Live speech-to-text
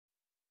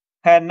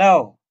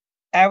Hello,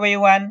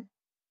 everyone.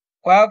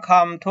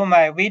 Welcome to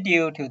my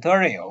video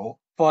tutorial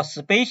for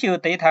spatial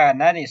data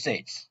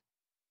analysis.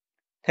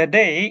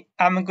 Today,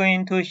 I'm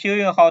going to show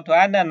you how to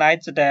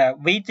analyze the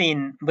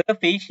Vizgen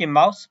MERFISH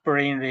mouse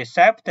brain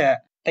receptor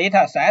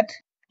dataset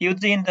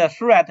using the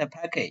Seurat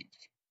package.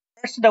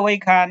 First, we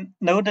can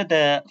load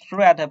the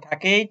Seurat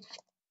package,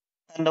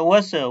 and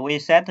also we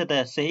set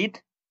the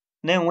seed.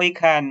 Then we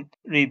can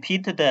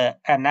repeat the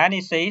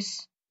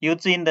analysis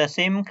using the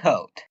same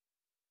code.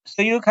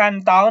 So you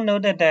can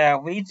download the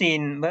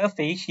Vizgen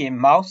MERFISH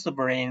mouse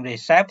brain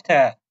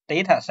receptor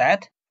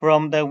dataset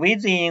from the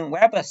Vizgen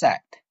website.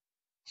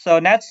 So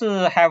let's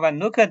have a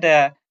look at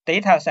the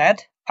dataset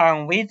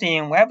on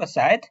Vizgen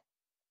website.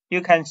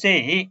 You can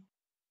see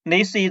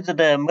this is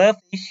the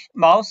MERFISH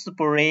mouse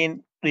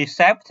brain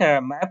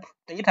receptor map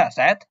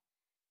dataset.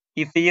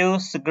 If you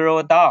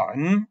scroll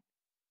down,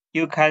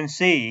 you can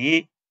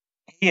see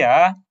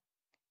here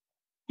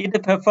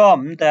it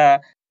performed the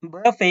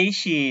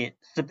MERFISH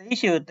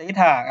spatial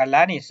data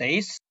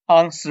analysis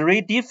on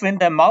 3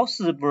 different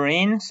mouse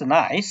brain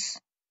slices.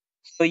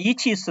 So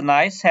each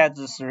slice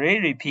has 3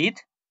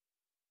 repeats.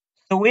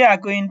 So we are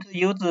going to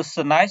use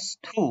slice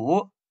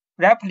 2,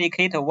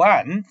 replicate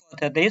 1 for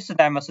today's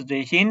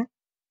demonstration.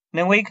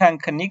 Then we can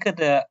click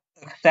the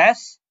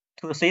access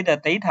to see the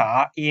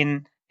data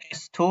in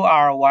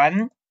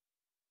S2R1.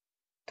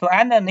 To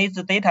analyze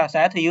the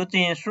dataset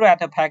using Seurat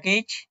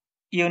package,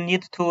 you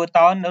need to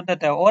download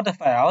the order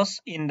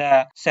files in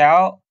the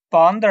cell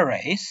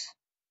boundaries,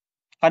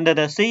 and the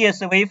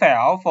CSV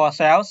file for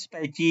cells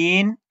by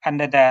gene, and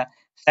the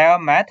cell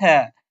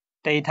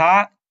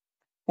metadata,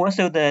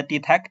 also the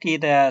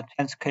detected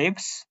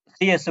transcripts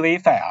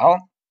CSV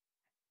file.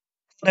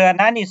 For the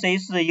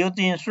analysis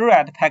using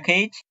Seurat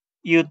package,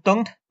 you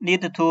don't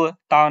need to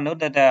download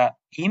the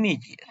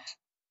images.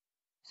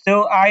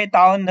 So I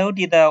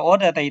downloaded all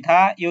the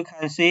data. You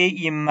can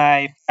see in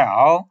my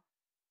file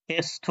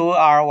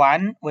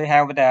S2R1, we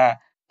have the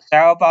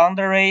cell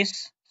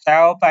boundaries,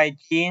 cell by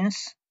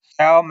genes,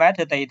 cell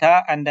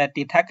metadata, and the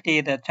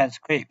detected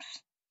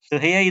transcripts. So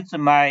here is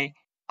my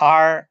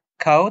R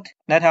code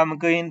that I'm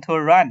going to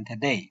run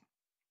today.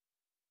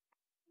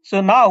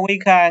 So now we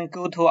can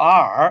go to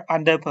R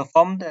and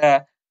perform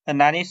the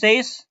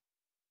analysis.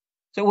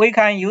 So we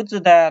can use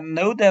the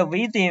load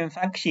Vizgen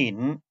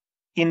function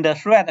in the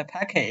Seurat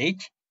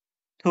package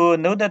to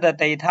load the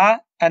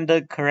data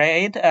and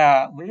create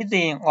a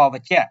Vizgen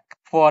object.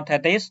 For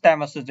today's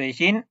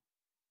demonstration,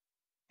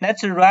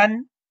 let's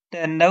run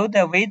the load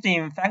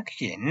Vizgen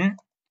function.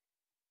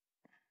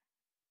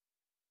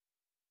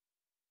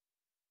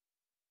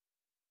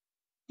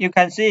 You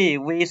can see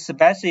we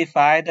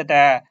specified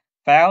the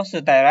files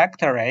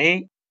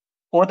directory.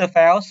 All the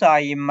files are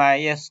in my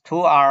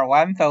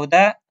S2R1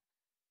 folder.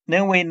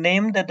 Then we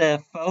named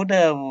the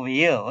folder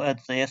view as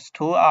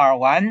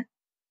S2R1.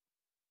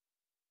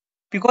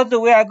 Because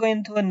we are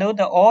going to load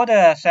all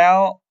the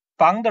cell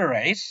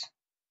boundaries,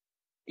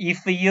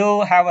 if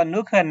you have a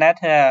look at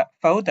that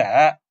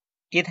folder,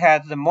 it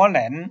has more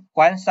than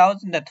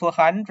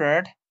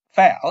 1,200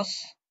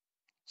 files.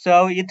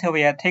 So it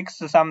will take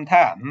some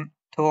time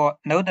to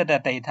load the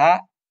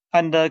data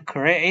and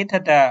create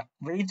the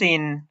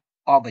Vizgen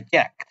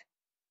object.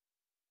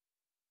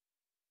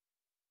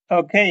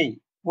 Okay,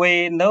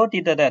 we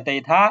loaded the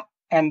data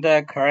and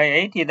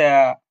created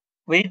a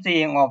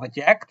Vizgen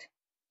object.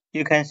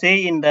 You can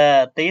see in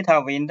the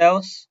data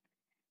windows,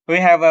 we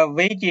have a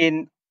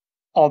Vizgen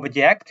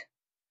object.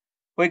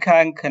 We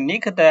can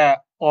connect the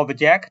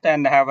object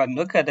and have a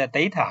look at the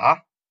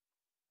data.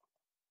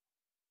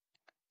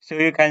 So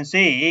you can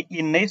see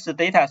in this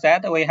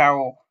dataset we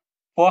have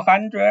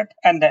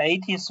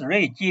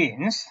 483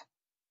 genes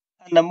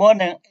and more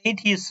than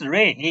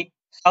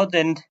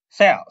 83,000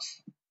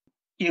 cells.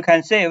 You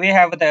can see we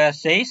have the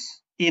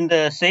cis. In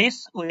the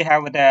cis, we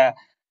have the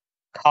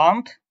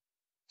count.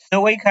 So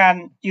we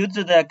can use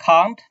the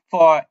count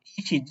for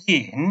each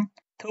gene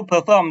to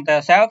perform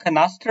the cell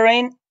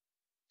clustering.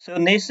 So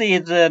this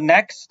is the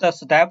next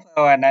step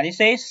of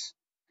analysis.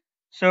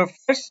 So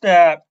first,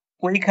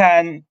 we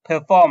can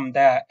perform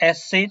the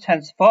SC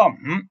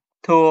transform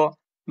to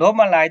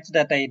normalize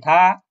the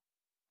data,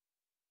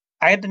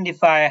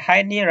 identify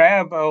highly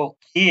reliable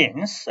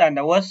genes, and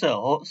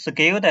also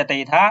scale the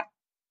data.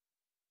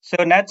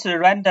 So let's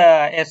run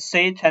the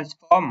SC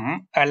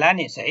transform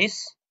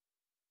analysis.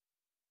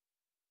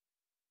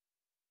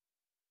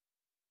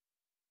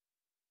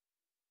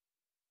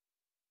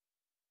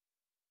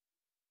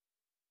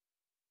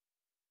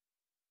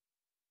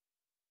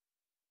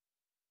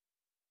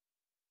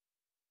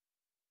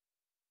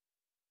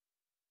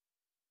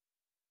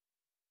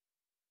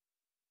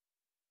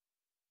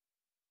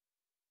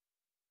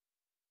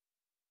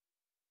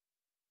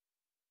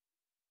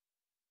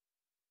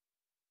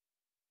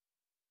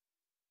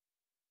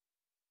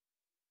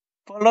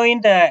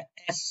 Following the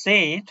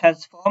SC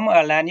transform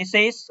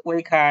analysis,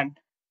 we can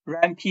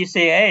run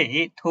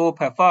PCA to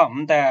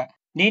perform the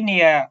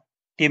linear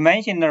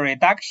dimensional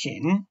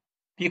reduction.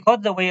 Because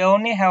we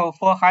only have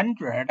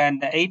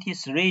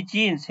 483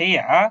 genes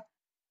here,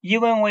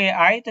 even we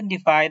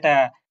identify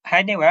the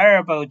highly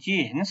variable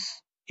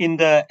genes in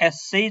the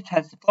SC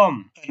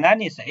transform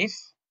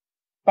analysis,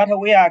 but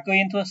we are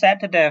going to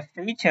set the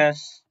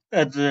features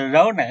as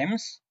row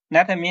names.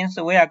 That means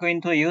we are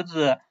going to use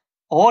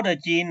all the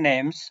gene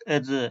names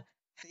as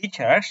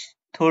features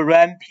to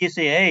run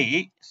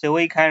PCA. So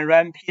we can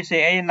run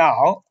PCA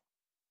now.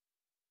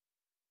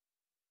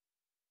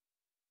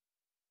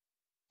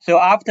 So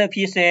after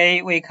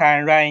PCA, we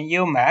can run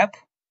UMAP.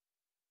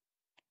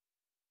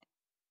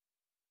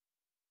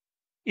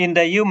 In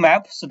the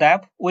UMAP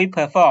step, we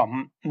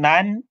perform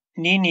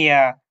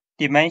non-linear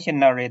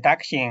dimensional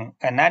reduction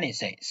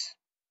analysis.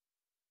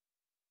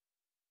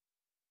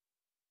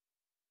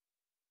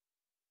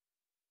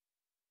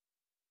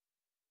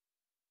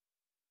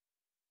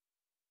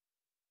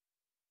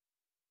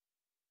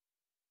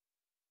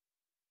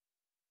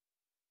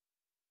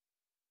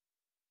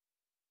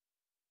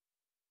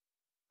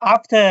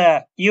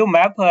 After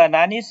UMAP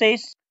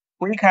analysis,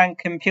 we can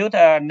compute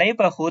a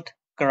neighborhood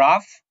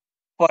graph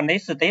for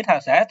this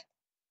dataset.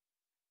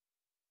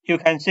 You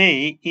can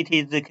see it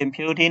is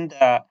computing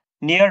the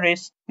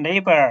nearest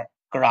neighbor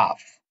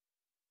graph.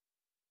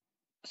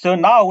 So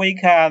now we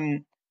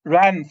can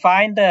run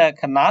find the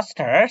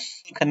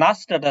clusters to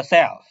cluster the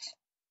cells.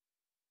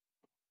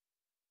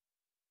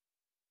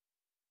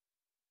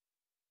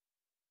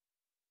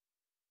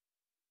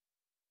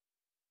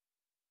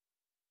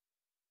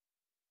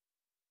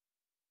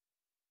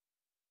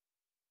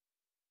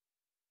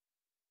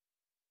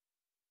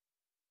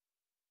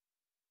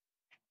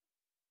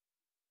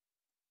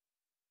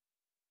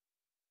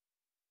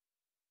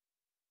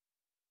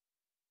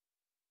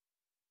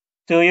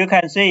 So you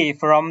can see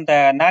from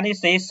the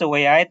analysis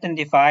we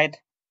identified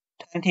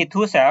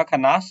 22 cell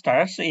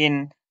clusters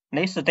in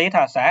this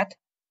dataset.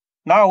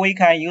 Now we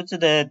can use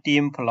the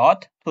dim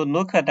plot to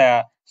look at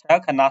the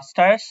cell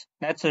clusters.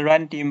 Let's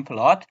run dim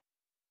plot.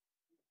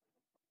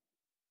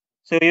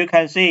 So you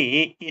can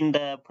see in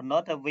the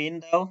plot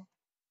window,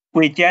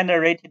 we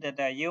generated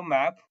the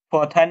UMAP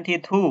for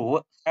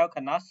 22 cell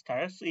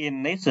clusters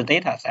in this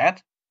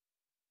dataset.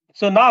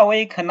 So now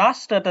we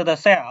clustered the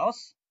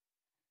cells.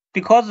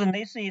 Because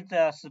this is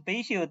a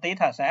spatial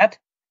dataset,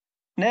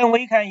 then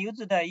we can use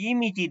the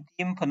image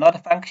dim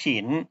plot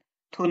function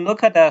to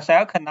look at the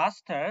cell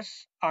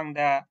clusters on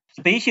the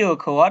spatial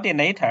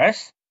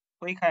coordinators.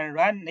 We can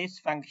run this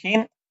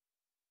function.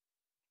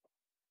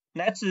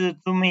 Let's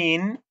zoom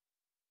in.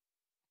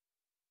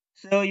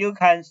 So you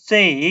can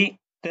see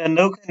the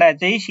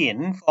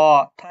localization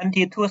for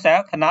 22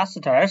 cell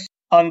clusters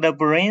on the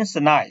brain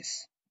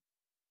slice.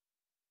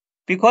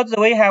 Because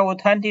we have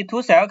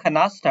 22 cell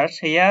clusters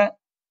here,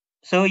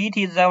 so it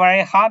is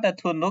very hard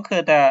to look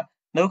at the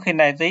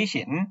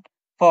localization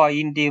for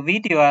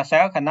individual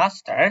cell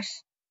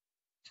clusters.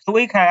 So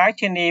we can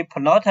actually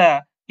plot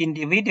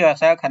individual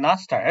cell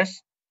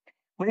clusters.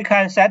 We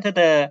can set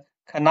the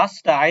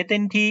cluster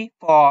identity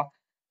for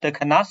the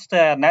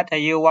cluster that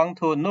you want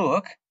to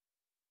look.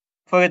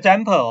 For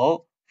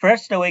example,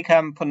 first we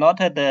can plot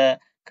the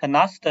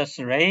cluster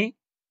 3.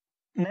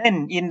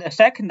 Then in the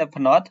second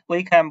plot,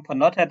 we can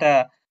plot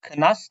the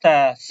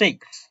cluster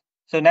 6.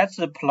 So let's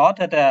plot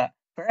the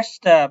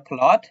first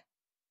plot,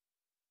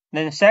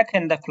 then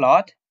second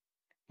plot.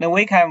 Then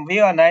we can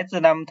visualize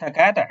them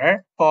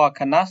together for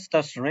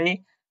cluster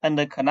 3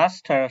 and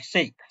cluster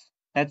 6.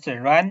 Let's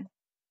run.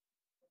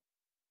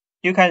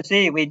 You can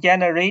see we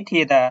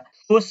generated a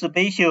full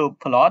spatial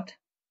plot.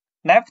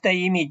 Left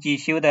image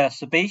shows the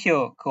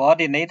spatial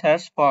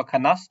coordinators for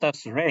cluster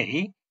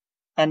 3,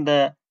 and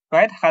the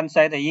right-hand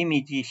side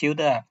image shows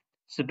the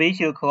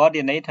spatial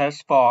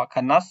coordinators for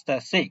cluster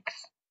 6.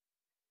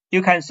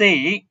 You can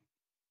see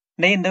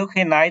they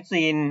localize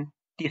in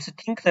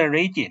distinct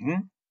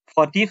regions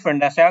for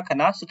different cell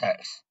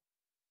clusters.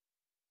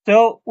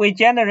 So we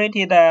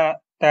generated the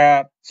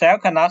cell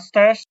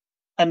clusters,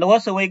 and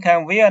also we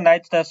can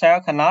visualize the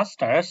cell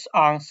clusters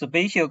on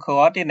spatial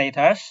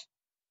coordinators.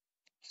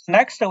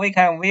 Next, we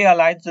can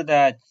visualize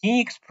the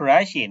gene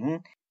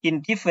expression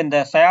in different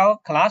cell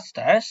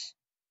clusters.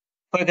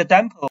 For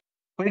example,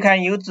 we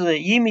can use the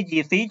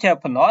image feature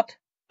plot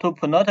to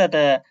plot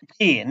the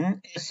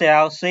gene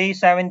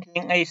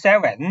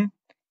SLC17A7.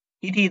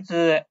 It is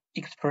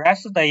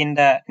expressed in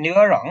the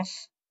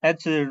neurons.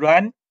 Let's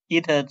run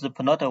it as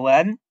plot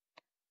 1.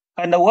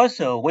 And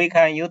also, we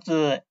can use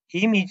the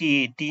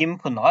image dim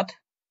plot,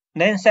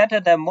 then set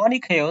the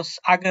molecule's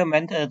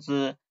argument as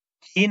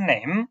gene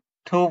name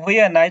to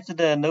visualize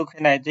the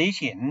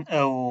localization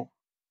of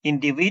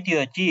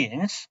individual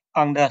genes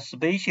on the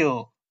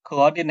spatial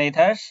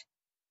coordinators.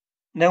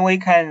 Then we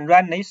can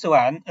run this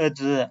one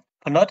as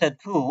plot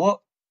 2.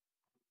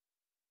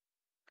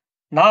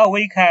 Now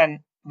we can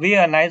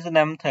visualize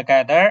them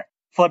together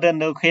for the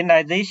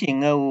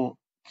localization of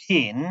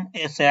gene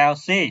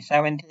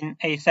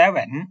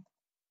SLC17A7.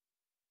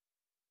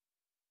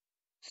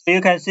 So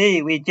you can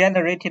see we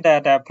generated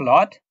the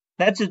plot.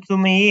 Let's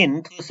zoom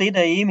in to see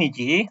the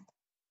image.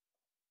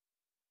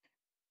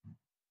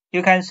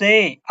 You can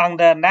see on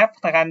the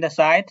left-hand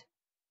side,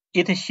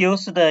 it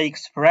shows the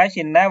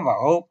expression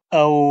level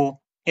of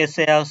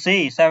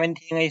SLC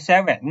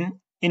 17A7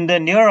 in the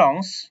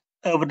neurons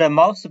of the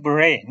mouse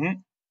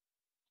brain.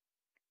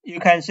 You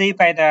can see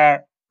by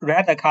the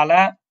red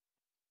color,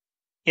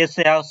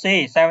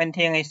 SLC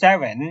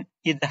 17A7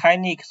 is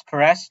highly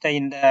expressed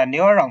in the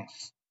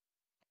neurons.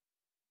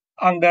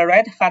 On the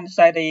right-hand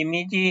side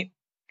image,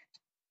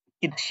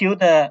 it shows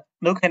the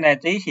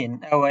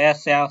localization of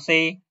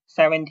SLC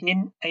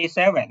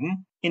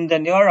 17A7 in the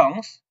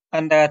neurons,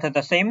 and at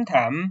the same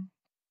time,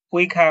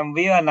 we can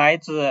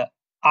visualize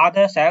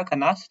other cell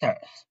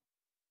canisters.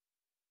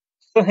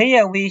 So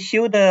here we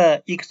show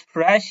the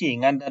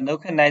expression and the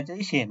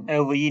localization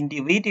of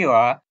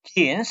individual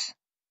genes.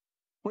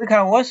 We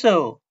can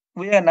also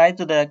visualize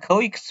the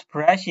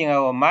co-expression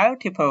of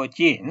multiple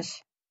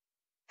genes.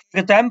 For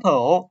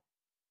example,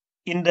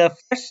 in the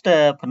first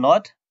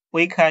plot,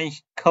 we can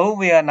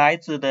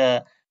co-visualize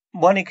the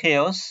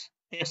molecules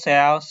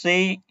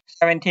SLC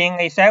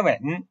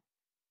 17A7.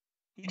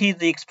 It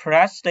is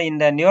expressed in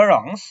the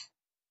neurons.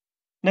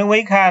 Then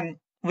we can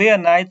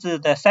visualize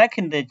the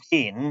second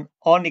gene,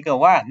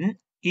 olig-1.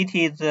 It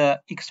is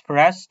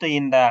expressed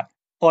in the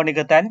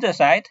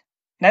oligodendrocyte.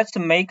 Let's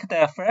make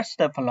the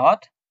first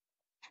plot.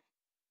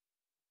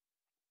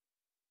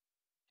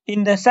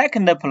 In the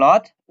second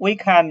plot, we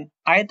can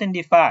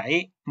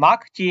identify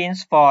mark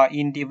genes for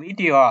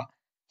individual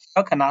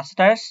cell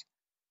canisters.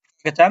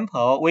 For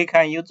example, we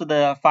can use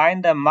the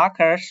find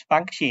markers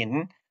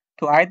function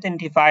to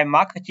identify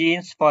mark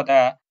genes for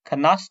the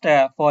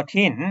canister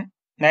 14.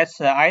 Let's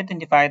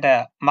identify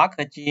the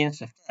marker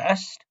genes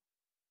first.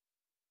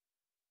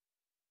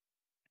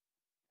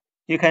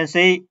 You can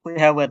see we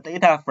have a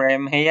data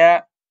frame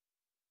here.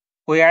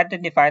 We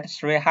identified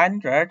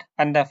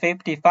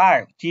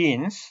 355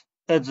 genes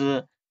as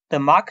the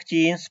mark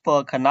genes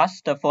for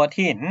canister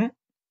 14.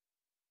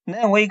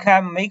 Then we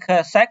can make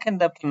a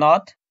second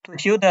plot to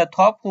show the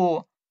top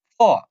 4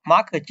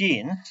 marker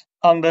genes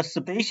on the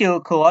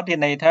spatial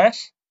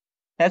coordinators.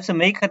 Let's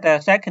make the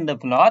second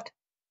plot.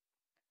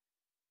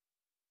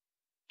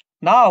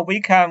 Now we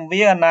can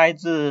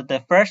visualize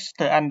the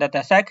first and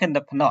the second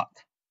plot.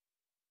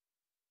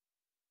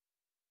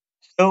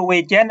 So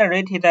we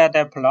generated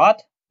the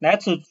plot.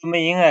 Let's zoom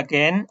in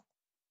again.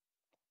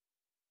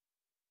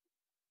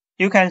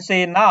 You can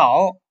see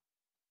now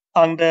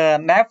on the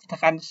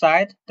left-hand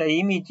side, the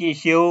image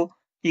shows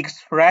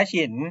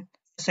expression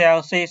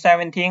SLC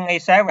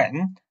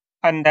 17A7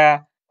 and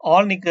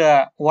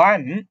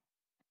olig-1.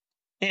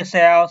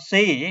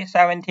 SLC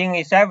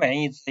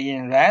 17A7 is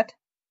in red.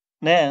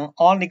 Then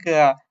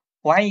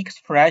olig-1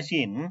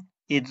 expression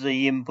is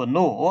in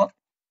blue.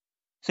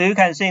 So you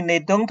can see they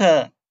don't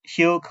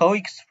show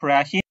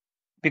co-expression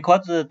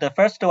because the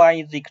first one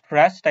is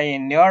expressed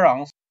in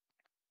neurons.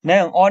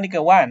 Then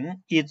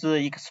olig-1 is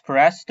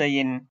expressed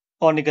in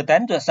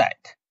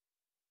oligodendrocyte.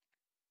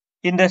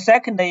 In the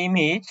second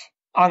image,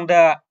 on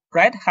the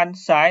right-hand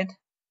side,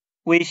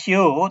 we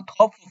show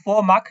top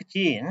 4 mark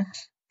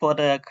genes for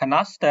the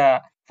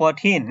canister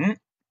 14.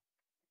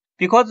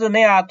 Because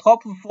they are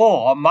top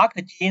 4 mark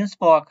genes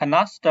for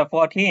canister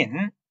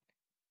 14,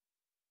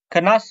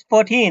 canister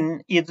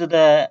 14 is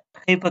the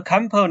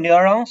hippocampal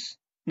neurons.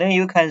 Then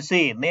you can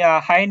see they are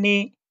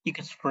highly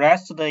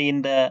expressed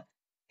in the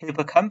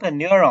hippocampal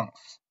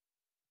neurons.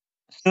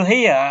 So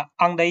here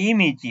on the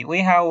image,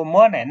 we have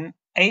more than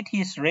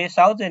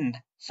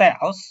 83,000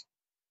 cells.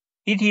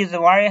 It is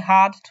very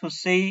hard to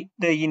see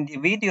the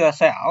individual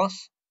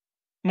cells.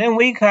 Then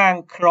we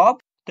can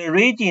crop the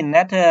region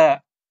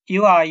that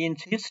you are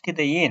interested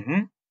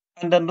in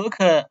and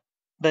look at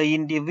the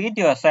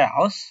individual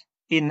cells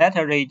in that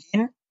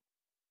region.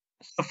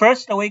 So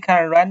first we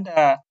can run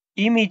the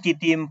image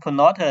dim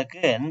plot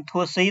again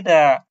to see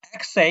the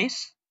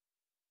axis.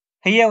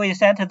 Here we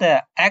set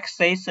the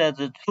axis as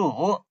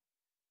 2.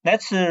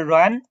 Let's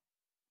run.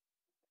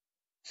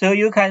 So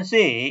you can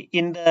see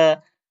in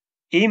the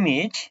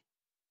image,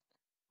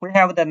 we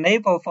have the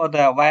label for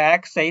the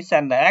y-axis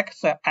and the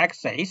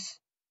x-axis.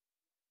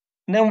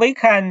 Then we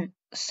can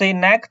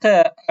select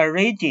a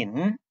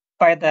region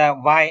by the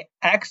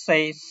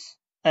y-axis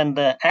and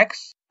the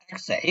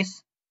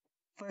x-axis.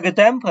 For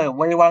example,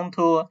 we want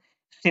to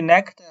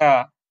select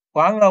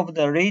one of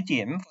the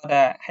regions for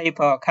the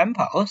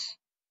hippocampus.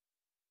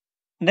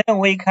 Then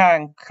we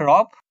can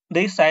crop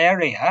this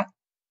area.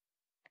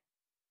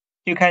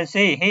 You can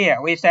see here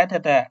we set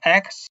the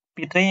x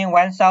between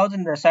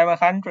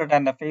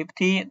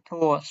 1750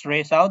 to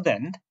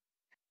 3000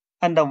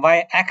 and the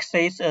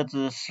y-axis is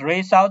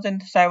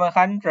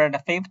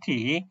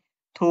 3750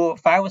 to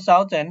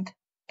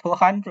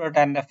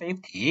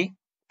 5250.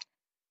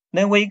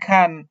 Then we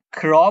can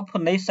crop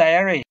this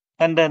area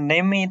and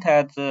name it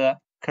as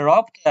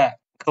cropped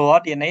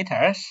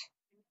coordinators.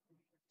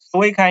 So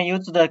we can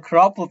use the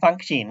crop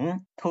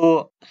function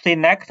to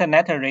select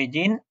that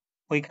region.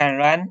 We can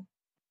run.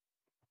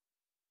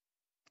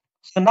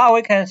 So now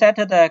we can set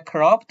the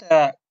cropped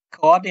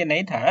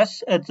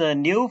coordinators as a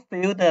new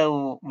field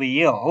of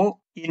view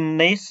in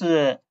this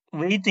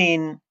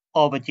Vizgen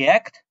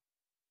object,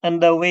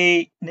 and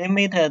we name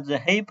it as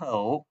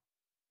hippo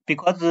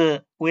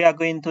because we are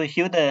going to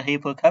show the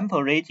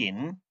hippocampal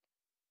region.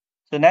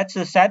 So let's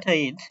set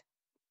it.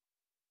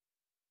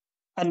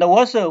 And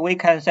also we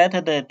can set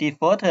the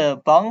default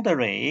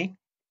boundary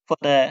for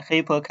the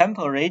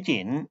hippocampal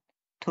region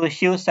to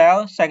show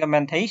cell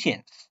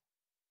segmentations.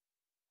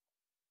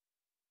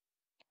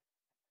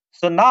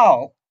 So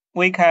now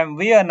we can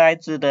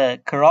visualize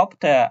the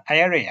cropped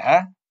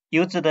area,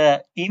 use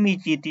the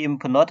image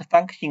dimp not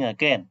function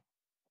again.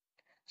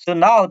 So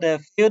now the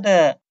field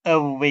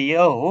of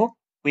VO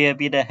will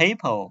be the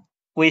hippo.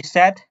 We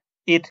set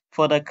it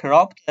for the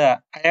cropped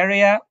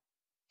area.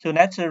 So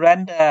let's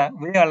run the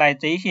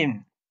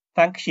visualization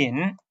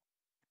function.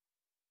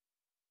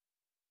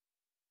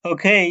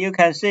 Okay, you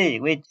can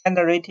see we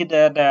generated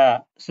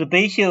the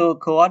spatial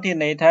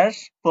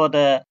coordinators for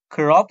the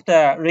cropped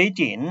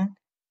region.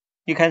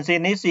 You can see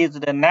this is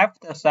the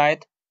left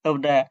side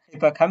of the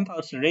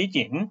hippocampus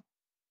region.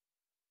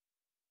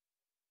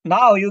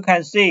 Now you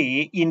can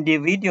see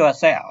individual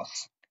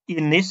cells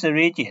in this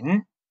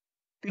region.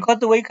 Because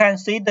we can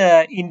see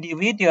the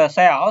individual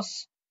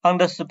cells on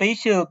the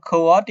spatial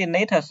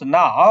coordinators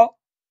now,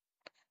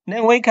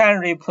 then we can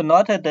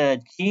replot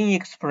the gene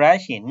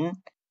expression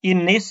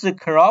in this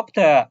cropped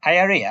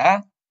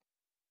area.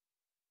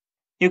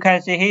 You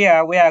can see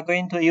here we are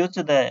going to use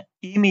the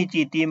image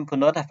dimp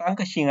not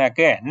function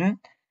again.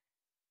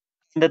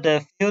 And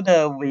the field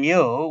of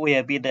view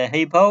will be the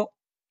hippo.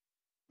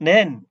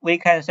 Then we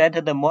can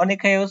set the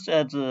molecules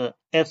as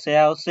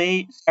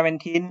SLC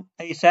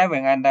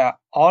 17A7 and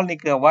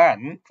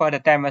OLIG1 for the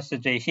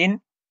demonstration.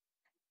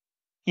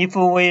 If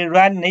we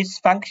run this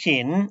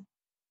function,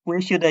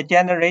 we should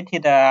generate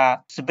the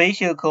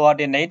spatial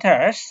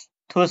coordinators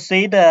to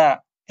see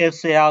the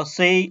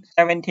SLC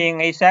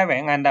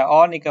 17A7 and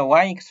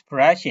OLIG1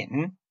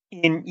 expression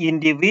in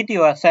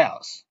individual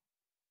cells.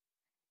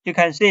 You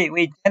can see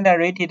we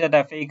generated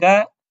the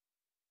figure.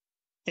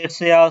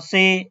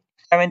 SLC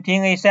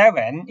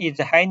 17A7 is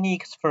highly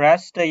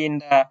expressed in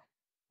the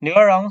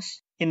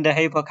neurons in the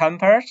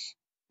hippocampus.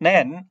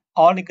 Then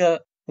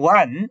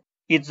OLIG1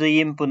 is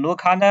in blue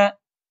color.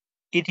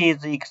 It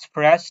is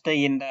expressed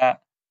in the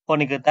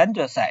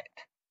oligodendrocyte.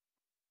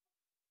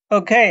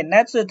 Okay,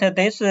 that's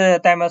today's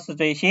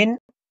demonstration.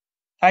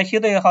 I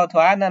showed you how to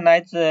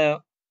analyze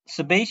the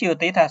spatial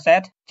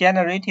dataset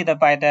generated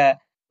by the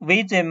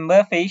Vizgen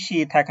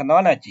MERFISH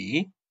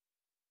technology.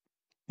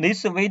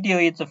 This video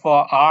is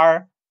for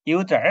R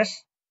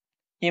users.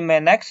 In my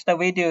next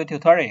video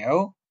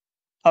tutorial,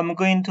 I'm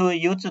going to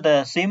use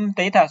the same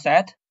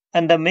dataset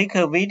and make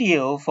a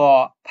video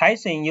for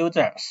Python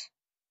users.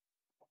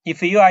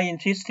 If you are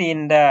interested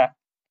in the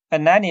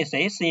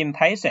analysis in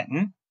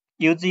Python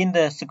using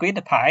the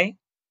script py,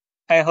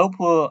 I hope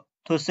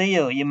to see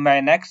you in my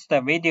next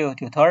video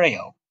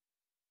tutorial.